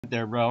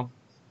there, bro.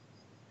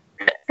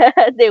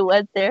 They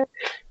went there.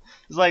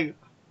 It's like,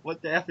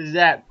 what the F is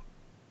that?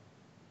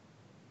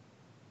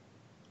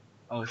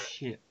 Oh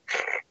shit.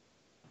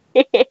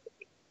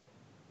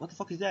 What the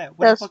fuck is that?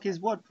 What the fuck is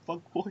what?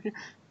 Fuck boy?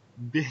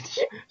 Bitch.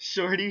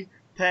 Shorty.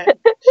 Pet.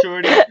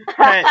 Shorty.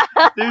 Pet.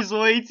 There's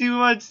way too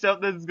much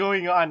stuff that's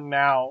going on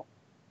now.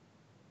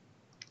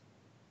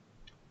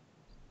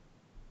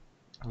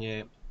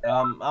 Yeah.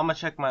 I'm gonna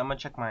check my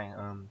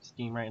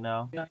Steam right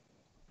now.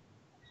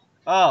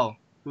 Oh,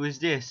 who is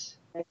this?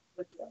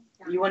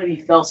 You want to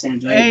be Phil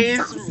Sandra? Hey,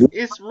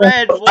 it's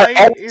red, boy.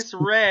 It's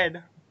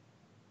red.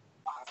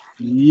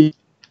 Yeah.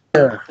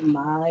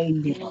 My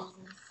nibble.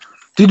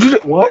 Did you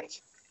what?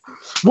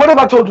 What have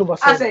I told you about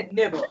saying? I said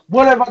nibble.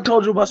 What have I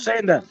told you about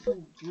saying that?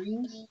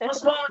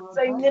 What's wrong with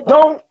saying nibble?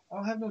 Don't I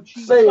don't have no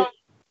cheese. say it.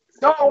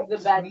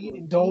 The bad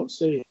word. Don't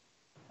say it.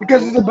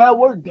 Because it's a bad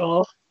word,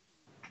 dog.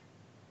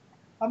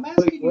 I'm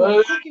asking you.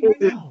 I'm cooking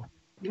right now.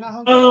 You're not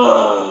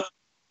hungry.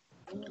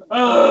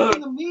 I'm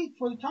cooking the meat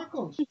for the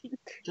tacos.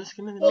 Just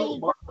give me the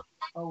meat.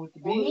 Oh, with the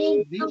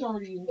beans. The beans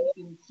already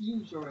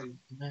infused already.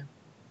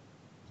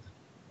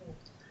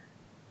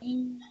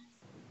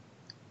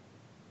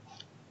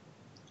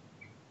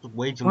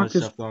 Way too much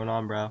stuff going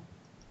on, bro.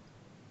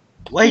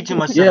 Way too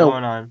much stuff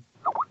going on.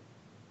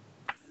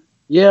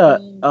 Yeah.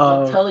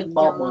 Telling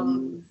Bob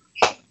one.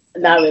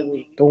 Not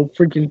really. Don't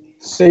freaking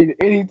say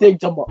anything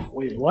to my.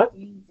 Wait, what?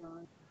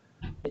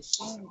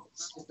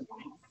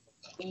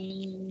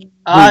 She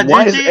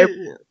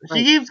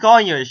keeps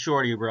calling you a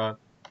shorty, bro.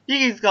 She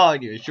keeps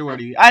calling you a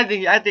shorty. I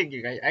think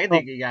you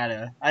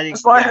gotta.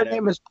 That's why her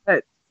name is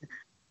Pet.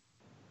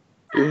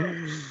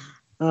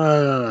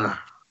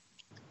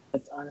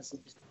 That's honestly.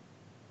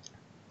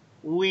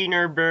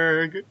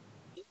 Wienerberg.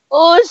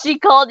 Oh, she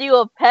called you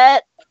a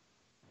pet.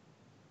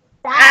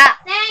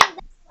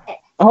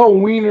 Oh,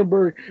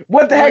 Wienerberg.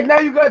 What the heck? Now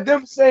you got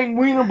them saying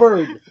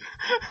Wienerberg.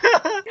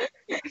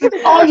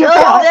 Oh, you're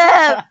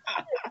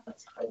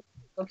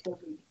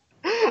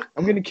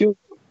I'm gonna kill you.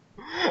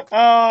 And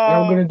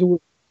I'm gonna do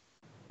it.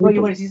 Oh,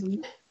 you want to see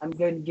something? I'm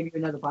going to give you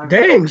another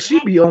primary. Dang,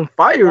 she be on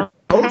fire.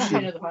 Oh, she.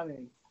 Another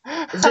primary.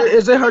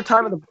 Is it her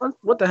time of the month?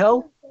 What the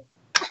hell?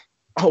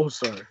 Oh,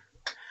 sorry.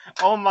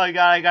 Oh my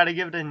god, I gotta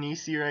give it to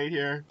Nisi right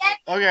here.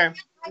 Okay.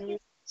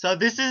 So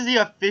this is the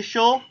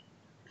official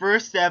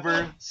first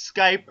ever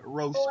Skype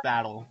roast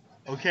battle.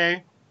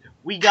 Okay?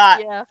 We got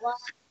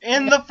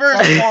in the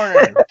first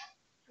corner.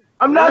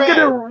 I'm not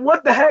gonna.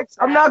 What the heck?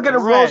 I'm not gonna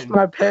roast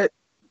my pet.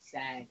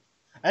 Sad.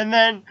 And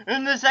then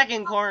in the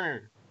second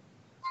corner,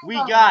 we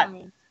got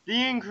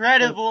the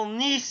incredible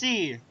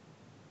Nisi.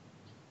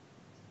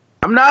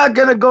 I'm not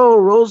gonna go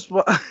roast.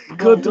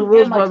 Go to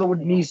roast brother with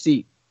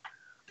Nisi.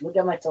 Look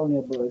at my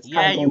toenail, bro.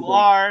 Yeah, you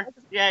are.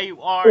 Yeah,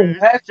 you are. Oh,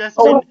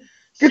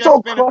 It's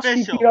just been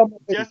official.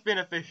 Just been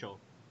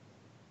official.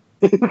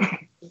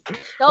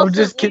 I'm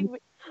just kidding.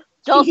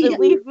 Joseph,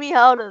 leave me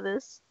out of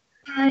this.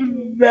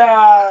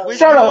 Nah. With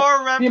Shut your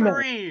up.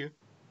 referee,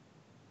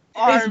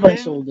 It's my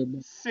shoulder.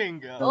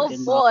 Singa. Oh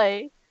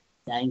boy.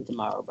 Dying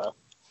tomorrow, bro.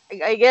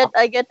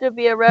 I get to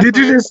be a referee. Did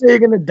you just say you're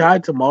gonna die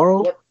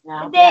tomorrow? Yep.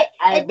 I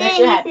bet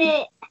you're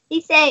happy.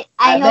 He said,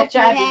 I hope bet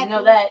you're you're happy. happy. You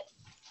know that.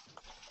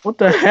 What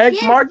the heck,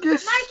 Yes,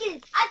 Marcus?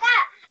 Marcus,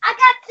 I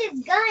got this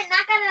gun.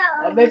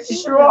 I bet you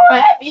sure are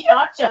happy,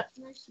 aren't you?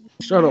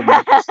 Shut up,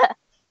 Marcus.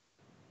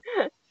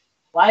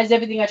 Why is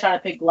everything I try to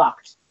pick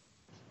locked?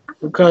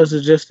 Because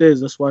it just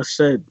is. That's what I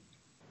said.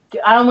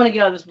 I don't want to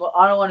get on this.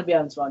 I don't want to be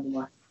on this spot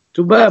anymore.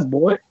 Too bad,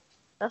 boy.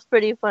 That's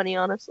pretty funny,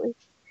 honestly.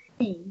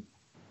 I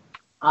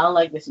don't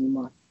like this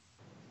anymore.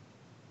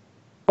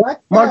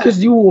 What? Marcus,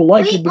 you will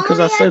like it because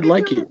I said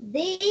like it.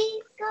 These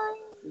guys?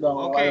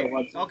 No, I don't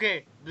want to.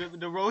 Okay.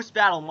 The roast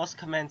battle must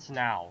commence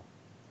now.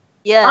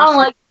 Yeah. I don't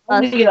like.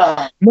 Let me get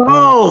on.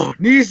 No,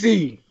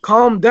 Nisi,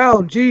 calm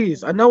down.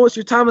 Jeez, I know it's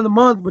your time of the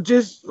month, but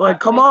just like,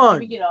 come Let on.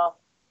 me get off.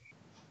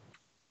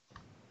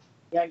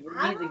 Yeah, you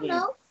I need the don't game.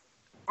 know.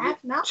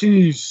 That's not.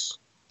 Jeez.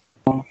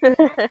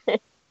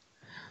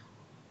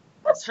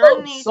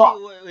 Turn Nisi.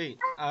 Wait.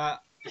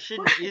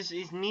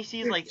 Is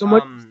Nisi's like So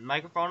much-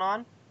 microphone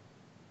on?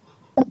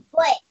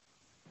 What?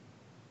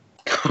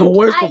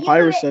 Where's the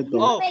virus at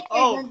though?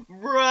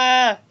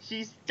 Bruh.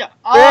 She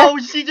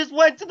just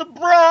went to the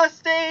bruh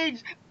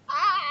stage.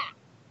 Ah!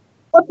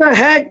 What the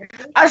heck?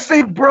 I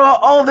say bruh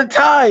all the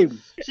time.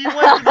 She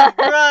went to the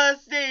bruh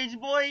stage,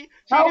 boy.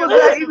 How She was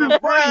just that went to even the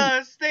funny?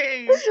 bruh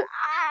stage.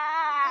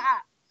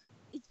 Ah!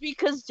 It's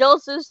because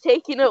Joseph's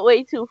taking it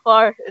way too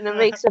far, and it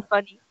makes it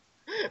funny.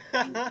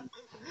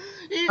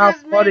 He How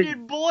just funny. made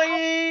it,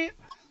 boy.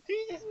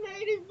 He just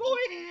made it, boy.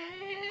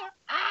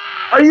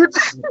 Ah! Are you?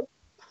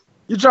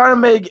 You're trying to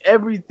make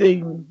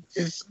everything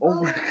just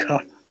over the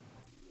top.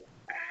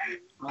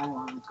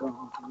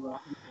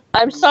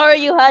 I'm sorry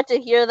you had to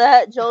hear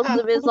that.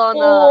 Joseph is on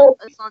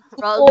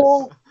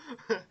drugs.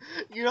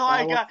 You know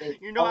I got that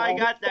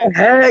What the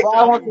heck? good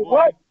stuff,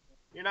 boy.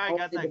 You know I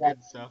got that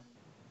good stuff.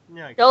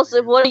 Yeah, I got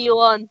Joseph, that what are good you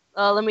on?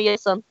 Let me get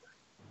some.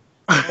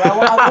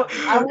 stuff.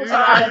 You know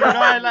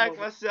I like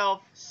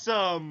myself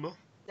some.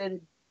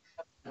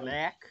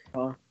 Black.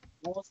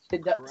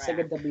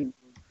 Second W.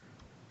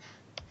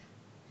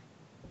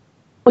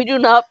 We do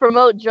not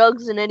promote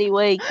drugs in any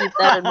way. Keep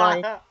that in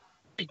mind.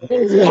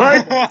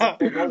 What?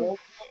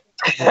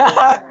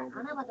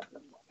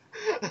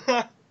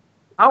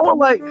 I would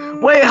like.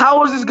 Wait,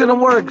 how is this gonna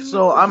work?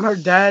 So I'm her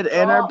dad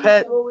and her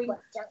pet. No,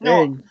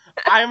 Dang.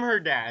 I'm her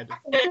dad.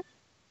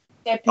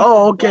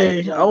 Oh,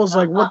 okay. I was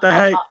like, what the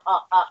heck?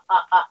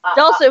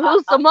 Joseph,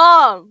 who's the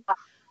mom?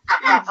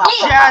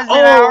 It's Jasmine.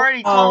 I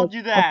already told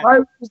you that.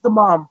 Papyrus is the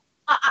mom.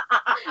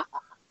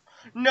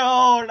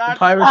 No, not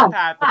Papyrus. Swap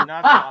Happy.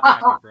 Not Swap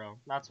Happy, bro.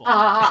 Not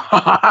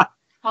Swap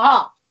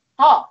Happy.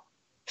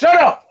 Shut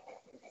up,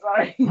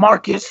 Sorry.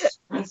 Marcus.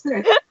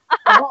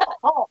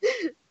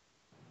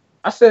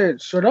 I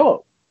said, shut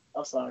up.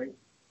 I'm sorry.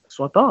 That's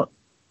what I thought.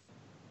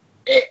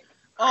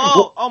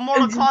 Oh,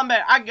 Mortal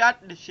Kombat. I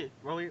got this shit,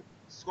 bro.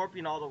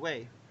 Scorpion all the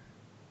way.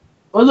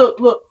 Oh, look.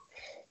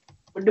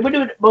 But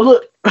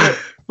look.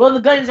 Bro,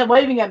 the guns are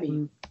waving at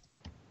me.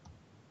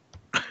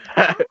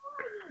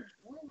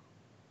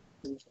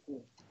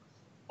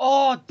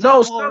 Oh, No,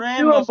 double Sub-Zero,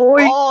 Ramos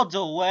boy. all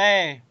the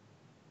way.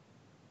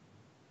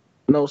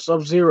 No,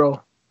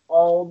 Sub-Zero.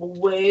 All the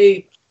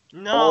way.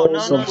 No.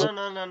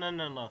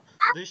 The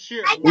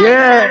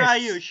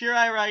Yes.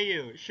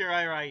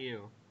 Shirai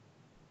Ryu.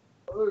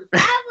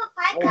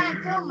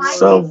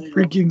 Sub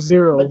freaking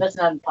zero. But that's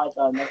not in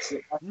Python. That's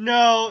it.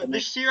 No, the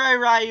Shirai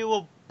Ryu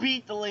will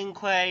beat the Lin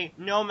Kuei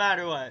no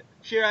matter what.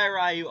 Shirai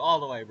Ryu all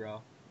the way,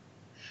 bro.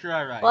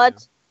 Shirai Ryu.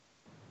 What?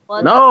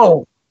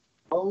 No.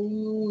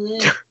 Only.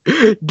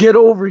 Get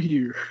over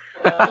here.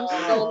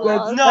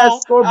 Oh, No.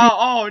 Scorpion.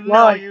 Oh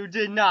no, Why? you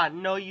did not.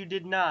 No, you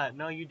did not.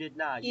 No, you did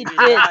not. You did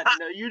did. not.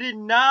 No, you did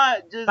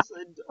not just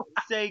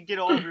say get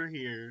over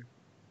here.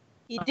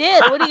 He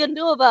did. What are you gonna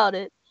do about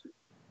it?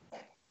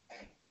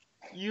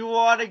 You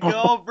wanna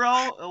go,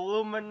 bro?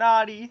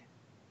 Illuminati.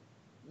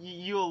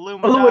 You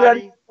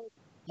Illuminati.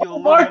 You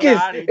Marcus,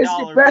 Illuminati it's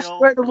dollar your best bill.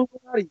 friend,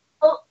 Illuminati.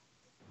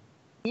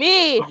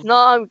 Me? No,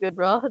 I'm good,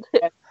 bro.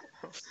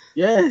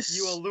 Yes.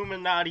 You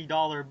Illuminati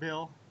dollar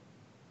bill.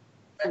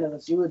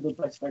 you were the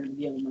best friend of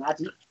the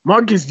Illuminati.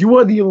 Marcus, you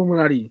are the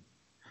Illuminati.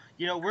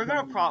 You know, we're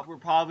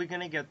probably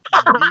gonna get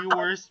the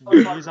worst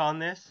views on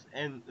this,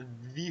 and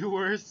the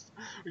worst.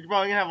 We're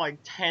probably gonna have like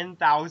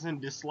 10,000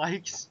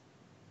 dislikes.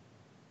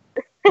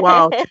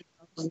 Wow.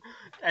 And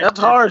That's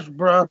harsh,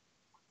 bro.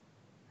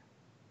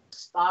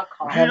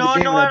 Stockholm. You have the don't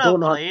game know and I how to don't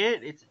know how- play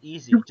it? It's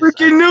easy. You Just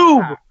freaking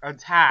noob!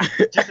 Attack.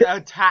 Just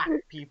attack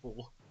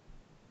people.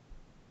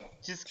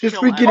 Just Just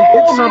kill freaking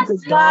everyone. hit something,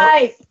 dog.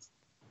 Nice.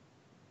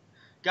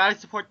 Gotta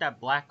support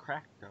that black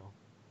crack, though.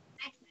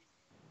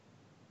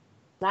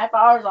 Sniper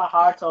hours are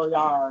hard to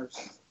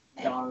yars.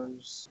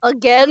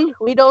 Again,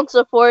 we don't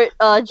support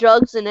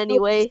drugs in any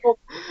way.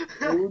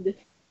 Dude.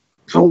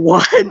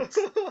 What?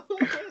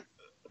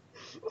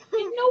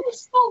 Get no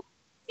scope.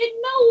 Get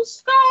no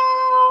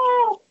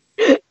scope.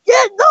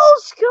 Get no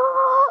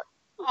scope.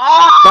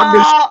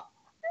 Ah!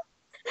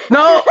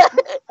 No!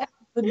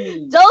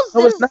 Joseph,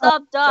 No, it's not.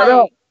 stop Shut dying.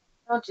 up.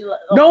 Don't you let,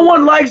 No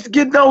one likes to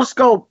get no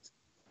scoped.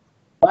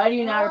 Why do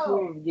you not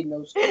approve of getting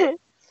no scope?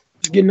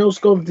 Get no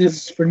scoped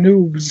is for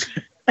noobs.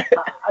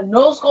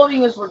 No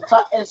scoping is for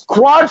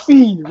Quad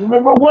feed.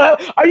 Remember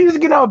what? Are you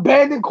just gonna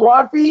abandon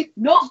quad feed?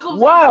 no scopes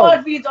Wow. and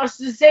quad feeds are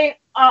the same.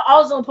 Are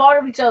also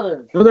part of each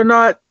other. No, they're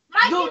not.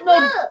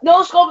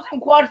 No scopes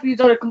and quad feeds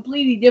are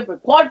completely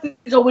different. Quad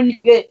feeds are when you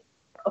get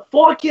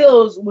 4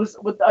 kills with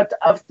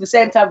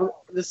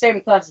the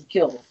same class of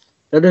kill.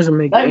 That doesn't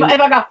make Like any, if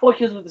I got 4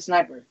 kills with the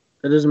sniper.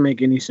 that doesn't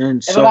make any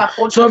sense. If I got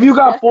 4 So if you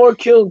got 4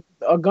 kills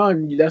with a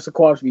gun, that's a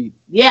quad feed.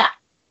 Yeah.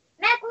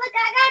 Look,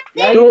 I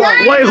Yeah, got you-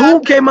 this. Wait, who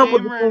These came up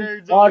with gamer the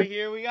nerds quad over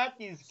here? We got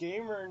these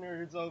gamer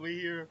nerds over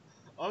here.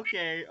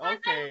 Okay.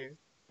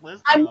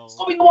 Let's I'm go.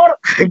 scoping the water.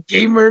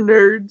 gamer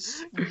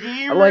nerds?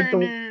 Gamer like the-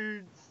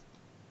 nerds.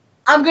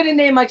 I'm gonna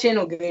name my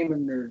channel Gamer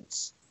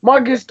Nerds.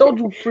 Marcus, don't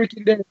you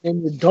freaking dare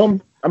name your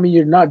dumb. I mean,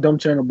 you're not dumb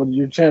channel, but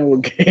your channel is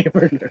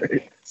gamer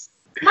nerds.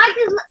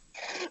 Marcus,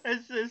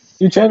 It's this.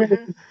 Your channel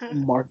is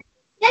Marcus.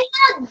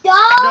 you're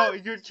dumb. No,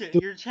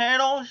 your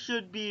channel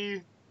should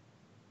be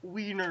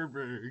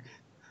Wienerberg.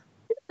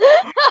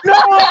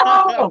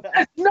 No!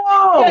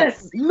 No!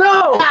 Yes.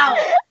 No!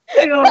 Ow.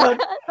 No!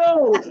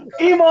 No!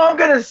 Emo, I'm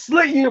gonna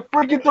slit your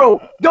freaking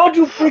throat. Don't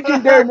you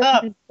freaking dare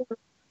name me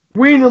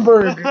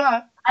Wienerberg.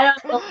 I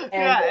don't know.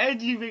 Yeah,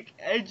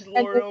 Edge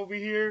Lord over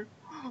here.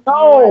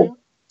 No!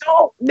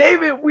 Don't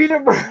name it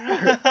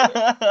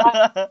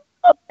Wienerberg.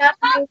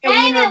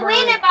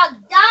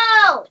 Wienerberg,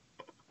 go.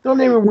 Don't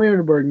name it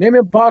Wienerberg. Name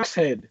it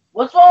Boxhead.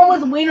 What's wrong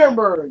with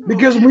Wienerberg?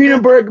 Because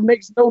Wienerberg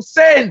makes no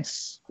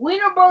sense.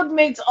 Wienerberg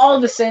makes all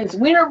the sense.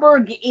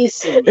 Wienerberg is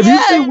sense. If you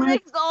Yeah, say it Wienerberg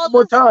makes all one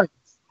more the time.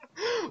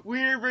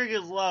 Wienerberg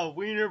is love.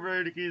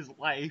 Wienerberg is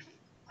life.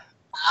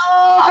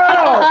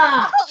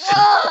 Oh!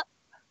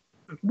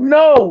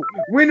 No!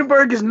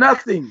 Wienerberg is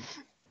nothing.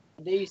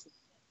 These-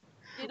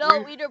 You know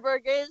what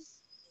Wienerberg is?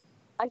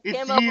 I It's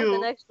came up you.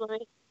 with an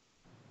explanation.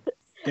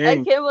 I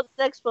Dang. came up with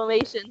an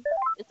explanation.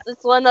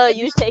 It's when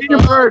you take a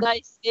Wienerberg,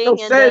 nice thing No and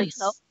you know,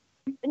 sense.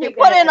 And you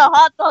put in a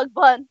hot dog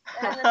bun.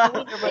 And then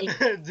the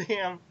wiener bun.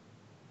 Damn.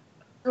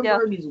 Yeah.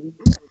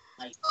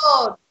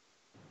 Oh,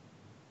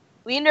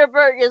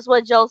 Wienerberg is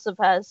what Joseph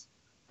has.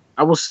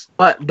 I was.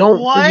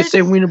 Don't What? freaking say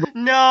Wienerberg.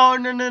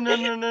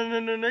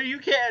 No. You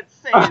can't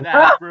say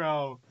that,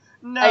 bro.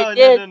 No, I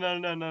did.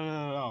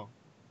 No.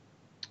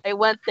 I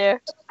went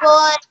there.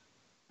 boy.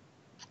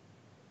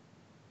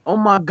 Oh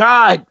my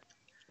God.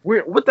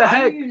 What the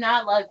How heck? do you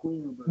not like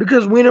Wienerberg?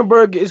 Because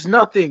Wienerberg is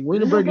nothing.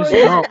 Wienerberg is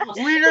dumb.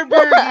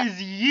 Wienerberg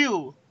is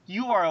you.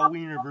 You are a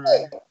Wienerberg.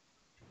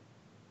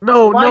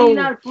 No, Why are you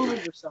no. not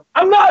fooling yourself?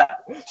 I'm not.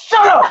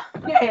 Shut up.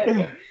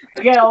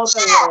 Yeah,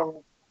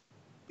 also.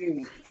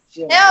 Dude,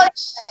 chill. Hell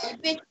yeah,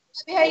 bitch.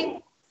 Hey,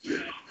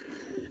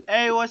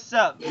 Hey, what's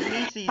up?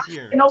 Nisi's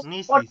here. You know,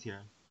 Nisi's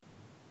here.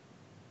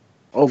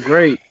 Oh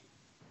great.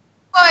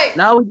 boy.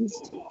 Now we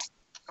just.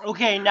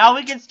 Okay, now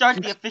we can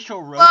start the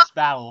official roast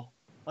battle.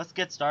 Let's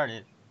get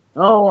started.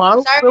 Oh, I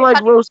don't Sorry, feel like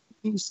but- roasting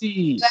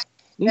Nisi.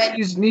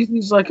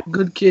 Nisi's like a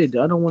good kid.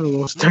 I don't want to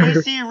roast her.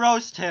 Nisi,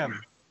 roast him.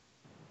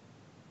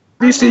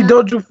 Nisi,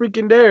 don't you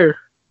freaking dare.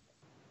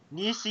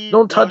 Nisi,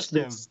 Don't touch roast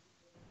him. this.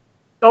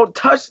 Don't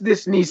touch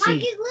this, Nisi.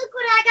 Marcus, look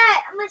what I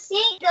got. I'm a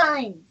saint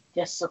gun.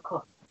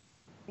 Jessica.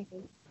 Oh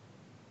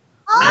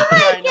Alright, my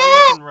now you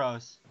god. can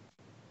roast.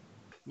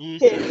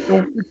 Nisi.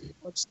 Don't freaking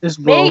touch this,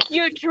 bro. Make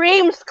your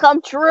dreams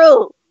come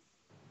true.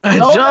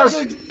 Don't Just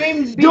let your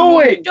dreams be do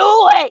me. it.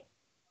 Do it.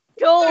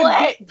 Do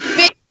it.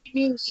 Bitch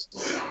me.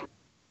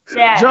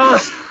 Yeah.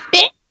 Just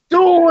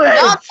do it.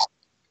 Don't.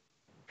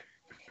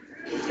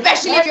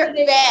 Especially if you're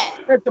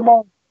bad. At the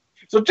moment.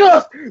 So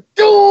just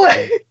do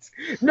it.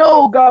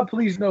 No, God,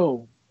 please,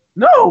 no.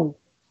 No.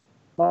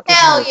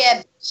 Hell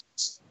yeah.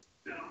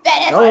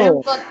 Bad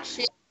No. fuck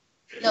shit.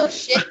 No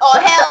shit. Oh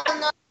hell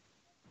no.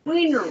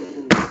 Wiener.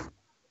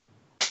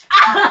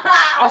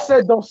 I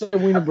said don't say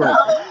Wienerberg.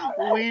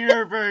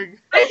 Wienerberg.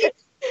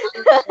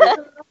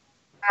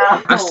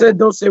 I said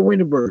don't say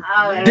Wienerberg.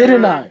 Ow.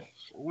 Didn't I?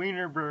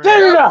 Wienerberg.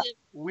 Didn't I? Joseph,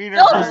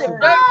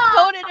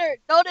 Wienerberg.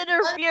 don't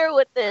interfere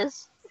with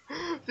this.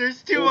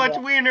 There's too much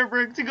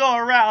Wienerberg to go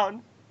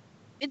around.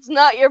 It's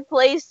not your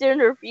place to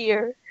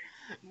interfere.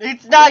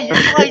 It's not your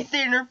place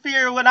to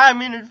interfere when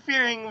I'm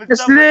interfering with Yes,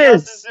 it somebody is.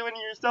 else's when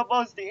you're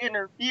supposed to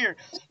interfere.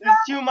 There's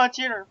too much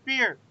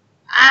interfere.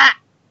 Ah!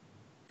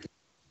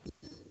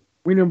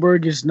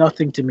 Wienerberg is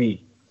nothing to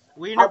me.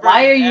 Wienerberg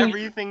why are is you-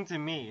 everything to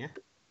me.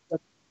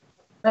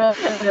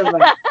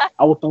 I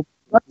will thump.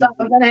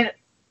 I'm gonna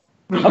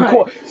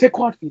hit Say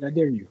quad feet. I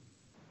dare you.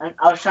 I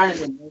was trying to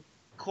say no.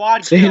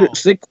 Quad Say kill. it.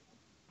 Say.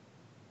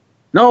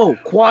 No,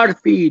 quad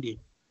feed.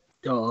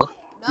 Duh. No.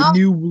 The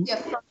new. Yeah,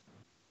 fuck.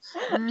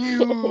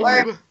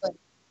 Noob.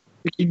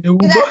 Freaking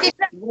noob.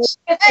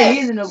 Hey,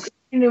 he's a no. You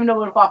didn't even know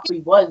what a quad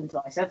feed was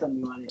until I said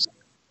something about it.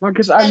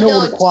 Marcus, I know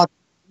what a quad.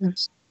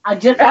 I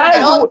just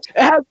It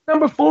has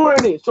number 4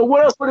 in it. So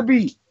what else would it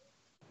be?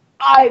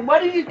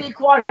 what do you think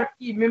quad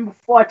feed meant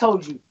before I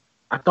told you?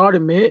 I thought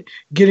it meant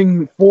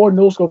getting 4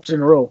 no scopes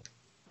in a row.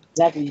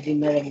 Exactly, you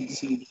didn't know that to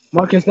see.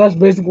 Marcus, that's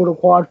basically what a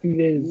quad feed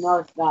is. No,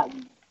 it's not.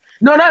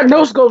 No, not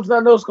no scopes,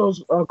 not no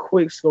scopes.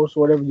 Quick scopes,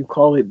 whatever you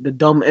call it. The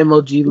dumb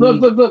MLG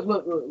league.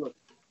 Look.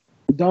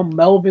 Dumb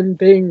Melvin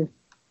thing.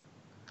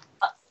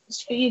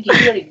 You can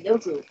really know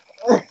to.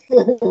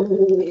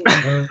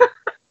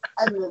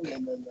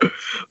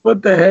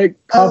 What the heck,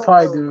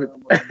 Popeye, dude?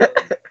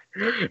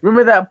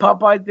 Remember that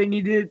Popeye thing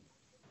he did?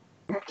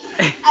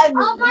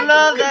 Oh my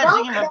Love that god.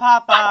 chicken from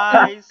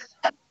Popeyes.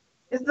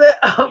 Is that?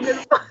 I'm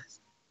gonna.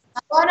 I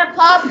want a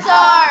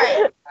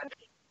Pop-Tart.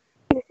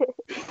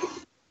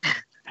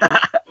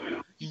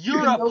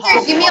 You're a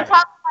Here, give me a Pop.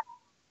 Pop.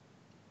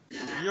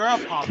 You're a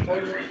Pop.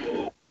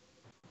 Pop-Tart.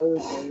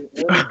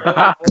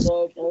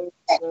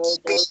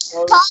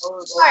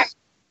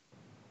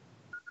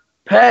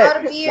 Pet,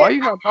 Out of here. why are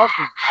you not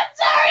talking? I'm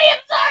sorry.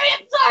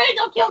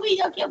 Don't kill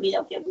me.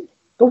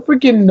 Don't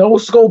freaking no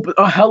scope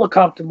a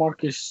helicopter,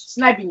 Marcus.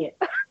 Sniping it.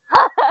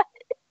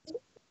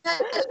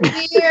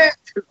 Here.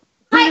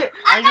 Dude,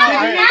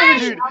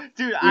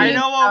 I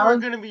know what we're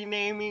gonna be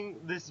naming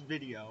this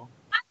video.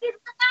 Earned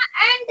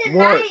the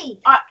What?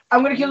 right.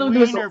 I'm gonna kill him with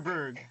this.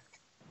 Wienerberg.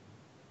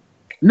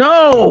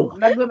 No! I'm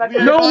not doing that.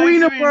 No,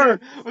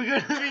 Wienerberg. We're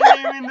gonna be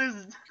naming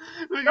this.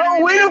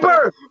 No,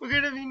 Wienerberg! We're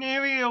gonna be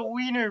naming it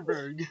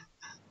Wienerberg.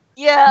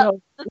 Yeah.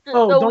 No, the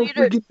don't wiener.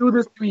 freaking do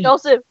this to me.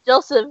 Joseph. The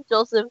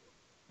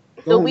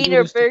Don't do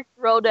this to Wienerberg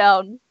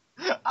throwdown.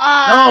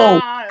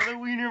 Ah, the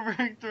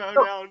Wienerberg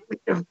throwdown.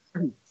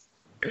 me.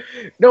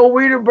 No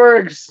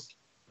Wienerbergs.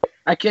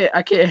 I can't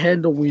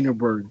handle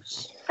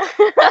Wienerbergs.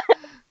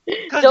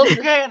 Cause Joseph.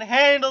 you can't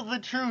handle the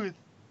truth.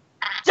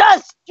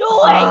 Just do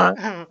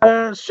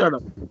it. Shut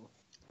up.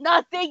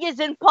 Nothing is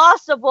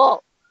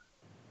impossible.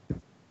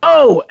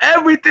 Oh,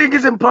 everything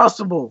is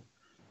impossible.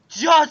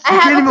 Just I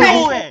have do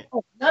a it.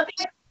 Nothing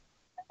is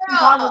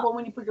impossible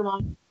when you put your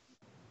mom.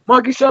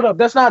 Monkey, shut up.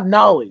 That's not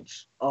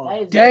knowledge. Oh,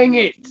 That is dang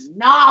it.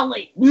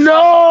 Knowledge.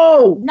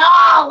 No.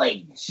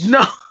 Knowledge.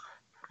 No.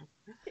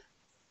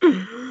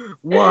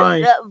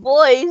 Why? That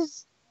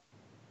voice.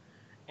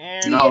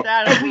 And No. with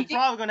that, we're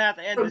probably gonna have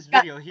to end this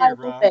video here,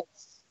 bro.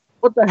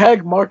 What the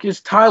heck,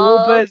 Marcus? Ty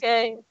Lopez?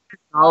 Okay.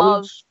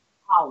 Knowledge?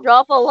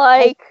 Drop a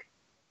like.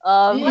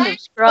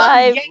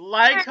 Subscribe.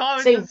 Like,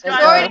 comment, Say subscribe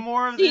sorry. for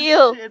more of See this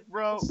you. shit,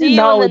 bro. See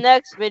you in the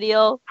next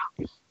video.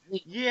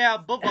 Yeah,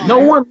 bye-bye. No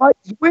one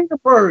likes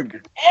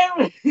Wienerberg.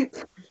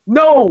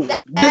 No,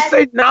 this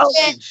ain't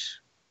knowledge.